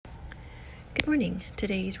Good morning.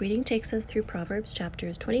 Today's reading takes us through Proverbs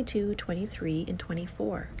chapters 22, 23, and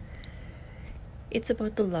 24. It's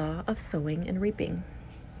about the law of sowing and reaping.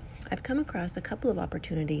 I've come across a couple of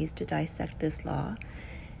opportunities to dissect this law,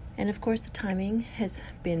 and of course the timing has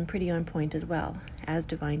been pretty on point as well, as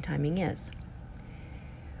divine timing is.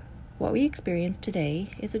 What we experience today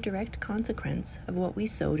is a direct consequence of what we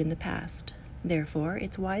sowed in the past. Therefore,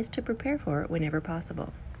 it's wise to prepare for it whenever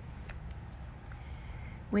possible.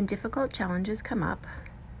 When difficult challenges come up,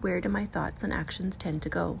 where do my thoughts and actions tend to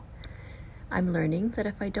go? I'm learning that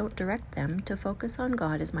if I don't direct them to focus on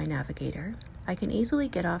God as my navigator, I can easily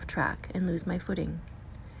get off track and lose my footing.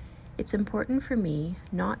 It's important for me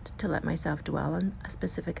not to let myself dwell on a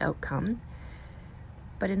specific outcome,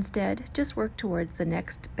 but instead just work towards the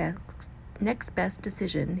next best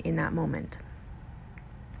decision in that moment.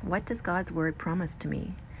 What does God's word promise to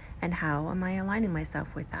me, and how am I aligning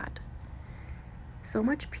myself with that? So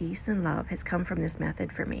much peace and love has come from this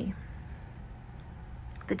method for me.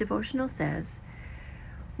 The devotional says,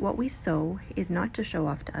 what we sow is not to show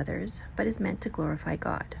off to others, but is meant to glorify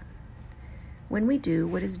God. When we do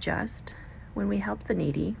what is just, when we help the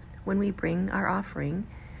needy, when we bring our offering,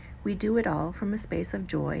 we do it all from a space of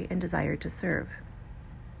joy and desire to serve.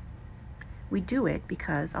 We do it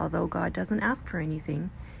because although God doesn't ask for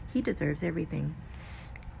anything, He deserves everything.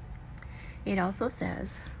 It also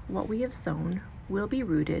says, what we have sown will be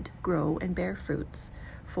rooted, grow, and bear fruits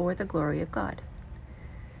for the glory of God.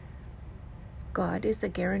 God is the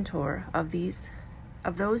guarantor of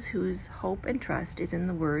those whose hope and trust is in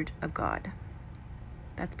the Word of God.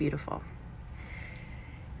 That's beautiful.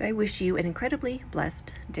 I wish you an incredibly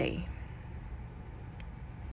blessed day.